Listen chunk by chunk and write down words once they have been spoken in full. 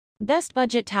Best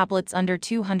budget tablets under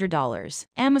 $200.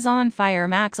 Amazon Fire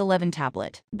Max 11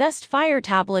 tablet. Best Fire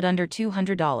tablet under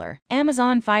 $200.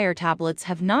 Amazon Fire tablets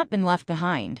have not been left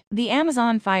behind. The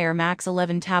Amazon Fire Max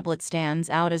 11 tablet stands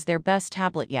out as their best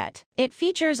tablet yet. It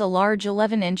features a large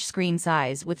 11-inch screen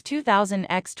size with 2000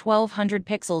 x 1200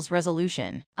 pixels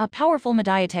resolution, a powerful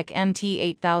MediaTek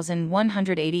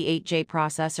MT8188J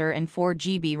processor and 4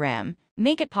 GB RAM,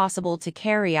 make it possible to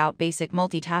carry out basic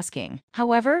multitasking.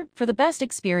 However, for the best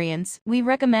experience, we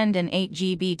recommend an 8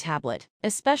 GB tablet,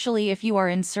 especially if you are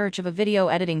in search of a video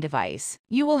editing device.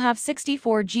 You will have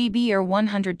 64 GB or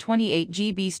 128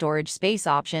 GB storage space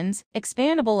options,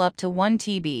 expandable up to 1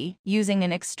 TB, using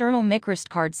an external microSD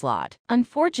card slot.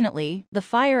 Unfortunately, the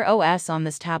Fire OS on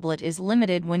this tablet is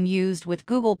limited when used with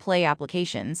Google Play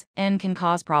applications, and can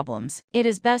cause problems. It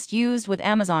is best used with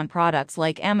Amazon products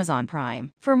like Amazon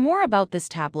Prime. For more about this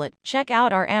tablet, check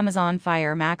out our Amazon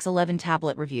Fire Max 11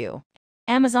 tablet review.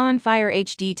 Amazon Fire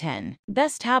HD 10.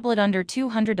 Best tablet under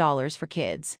 $200 for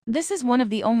kids. This is one of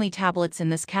the only tablets in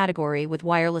this category with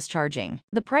wireless charging.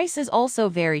 The price is also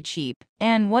very cheap,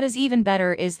 and what is even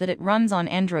better is that it runs on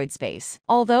Android space.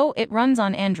 Although it runs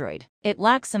on Android, it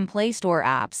lacks some Play Store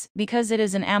apps because it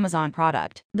is an Amazon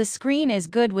product. The screen is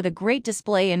good with a great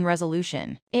display and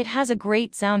resolution. It has a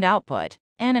great sound output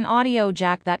and an audio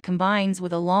jack that combines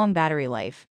with a long battery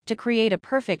life to create a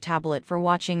perfect tablet for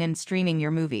watching and streaming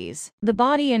your movies. The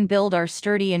body and build are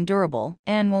sturdy and durable,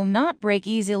 and will not break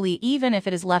easily even if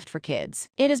it is left for kids.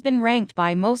 It has been ranked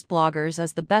by most bloggers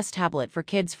as the best tablet for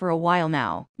kids for a while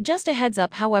now. Just a heads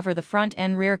up, however, the front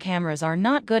and rear cameras are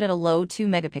not good at a low 2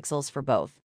 megapixels for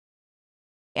both.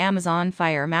 Amazon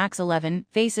Fire Max 11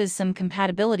 faces some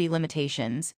compatibility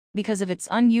limitations because of its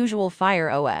unusual Fire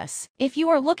OS. If you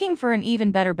are looking for an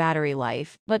even better battery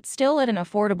life, but still at an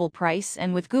affordable price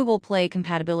and with Google Play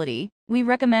compatibility, we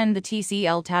recommend the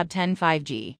TCL Tab 10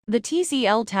 5G. The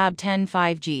TCL Tab 10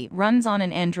 5G runs on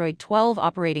an Android 12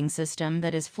 operating system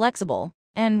that is flexible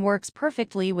and works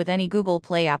perfectly with any Google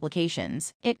Play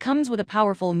applications. It comes with a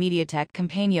powerful MediaTek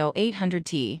Companion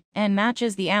 800T and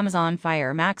matches the Amazon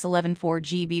Fire Max 11 4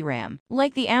 GB RAM.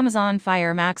 Like the Amazon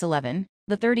Fire Max 11,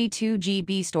 the 32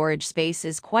 GB storage space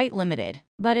is quite limited,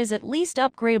 but is at least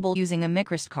upgradable using a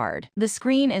microSD card. The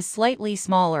screen is slightly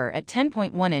smaller at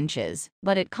 10.1 inches,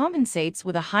 but it compensates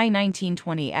with a high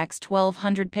 1920 x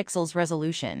 1200 pixels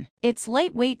resolution. Its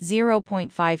lightweight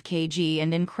 0.5 kg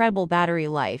and incredible battery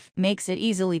life makes it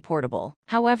easily portable.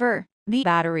 However, the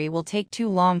battery will take too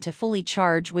long to fully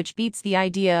charge, which beats the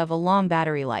idea of a long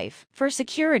battery life. For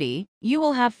security, you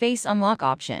will have Face Unlock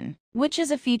option, which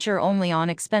is a feature only on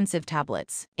expensive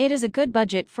tablets. It is a good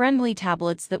budget-friendly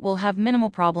tablets that will have minimal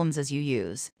problems as you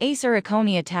use. Acer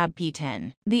Iconia Tab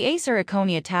P10. The Acer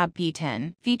Iconia Tab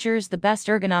P10 features the best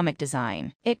ergonomic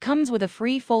design. It comes with a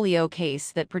free folio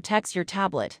case that protects your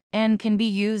tablet and can be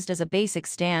used as a basic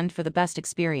stand for the best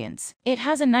experience. It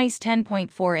has a nice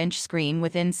 10.4-inch screen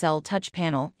with in-cell touch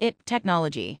panel, IP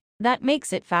technology, that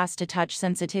makes it fast to touch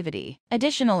sensitivity.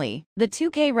 Additionally, the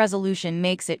 2K resolution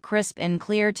makes it crisp and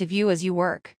clear to view as you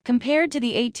work. Compared to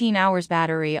the 18 hours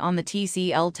battery on the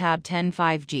TCL Tab 10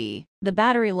 5G, the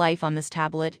battery life on this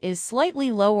tablet is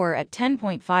slightly lower at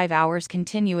 10.5 hours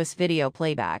continuous video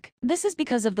playback. This is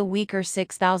because of the weaker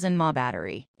 6000 mAh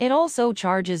battery. It also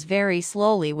charges very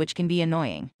slowly, which can be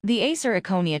annoying. The Acer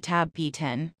Iconia Tab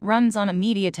P10 runs on a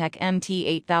MediaTek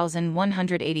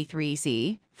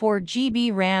MT8183C, 4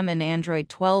 GB RAM and Android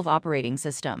 12 operating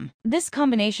system. This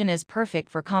combination is perfect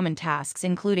for common tasks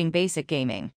including basic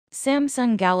gaming.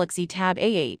 Samsung Galaxy Tab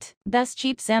A8. Best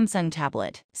cheap Samsung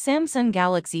tablet. Samsung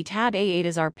Galaxy Tab A8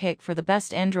 is our pick for the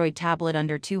best Android tablet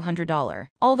under $200.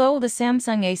 Although the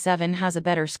Samsung A7 has a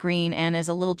better screen and is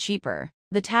a little cheaper,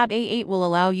 the Tab A8 will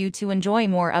allow you to enjoy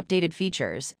more updated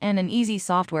features and an easy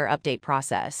software update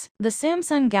process. The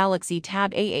Samsung Galaxy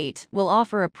Tab A8 will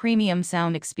offer a premium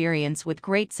sound experience with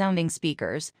great sounding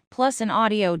speakers, plus an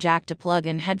audio jack to plug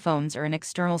in headphones or an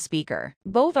external speaker.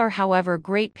 Both are, however,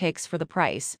 great picks for the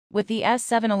price, with the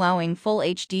S7 allowing full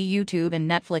HD YouTube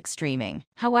and Netflix streaming.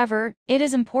 However, it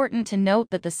is important to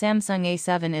note that the Samsung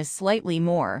A7 is slightly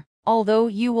more, although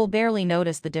you will barely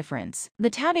notice the difference. The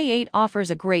Tab A8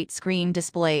 offers a great screen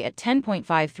display at 10.53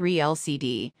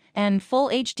 LCD and full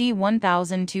HD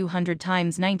 1200 x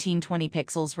 1920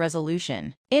 pixels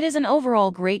resolution. It is an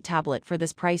overall great tablet for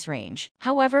this price range.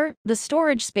 However, the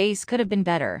storage space could have been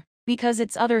better, because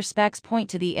its other specs point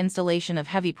to the installation of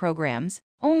heavy programs,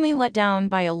 only let down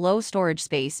by a low storage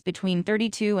space between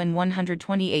 32 and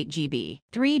 128 GB.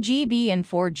 3 GB and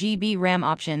 4 GB RAM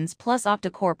options plus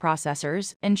octa-core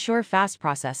processors ensure fast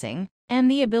processing and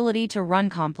the ability to run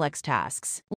complex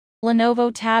tasks.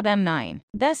 Lenovo Tab M9.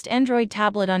 Best Android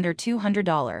tablet under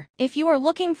 $200. If you are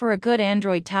looking for a good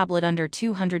Android tablet under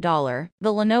 $200,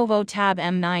 the Lenovo Tab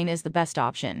M9 is the best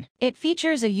option. It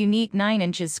features a unique 9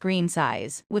 inches screen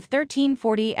size with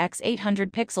 1340 x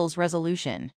 800 pixels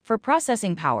resolution. For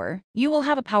processing power, you will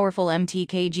have a powerful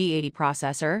MTK G80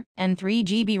 processor and 3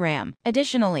 GB RAM.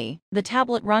 Additionally, the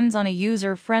tablet runs on a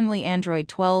user-friendly Android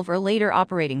 12 or later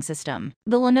operating system.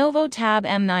 The Lenovo Tab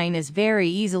M9 is very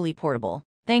easily portable,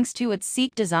 thanks to its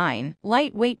sleek design,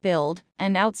 lightweight build,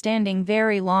 and outstanding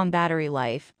very long battery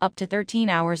life, up to 13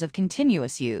 hours of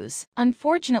continuous use.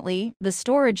 Unfortunately, the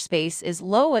storage space is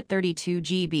low at 32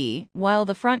 GB, while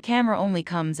the front camera only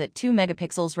comes at 2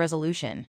 megapixels resolution.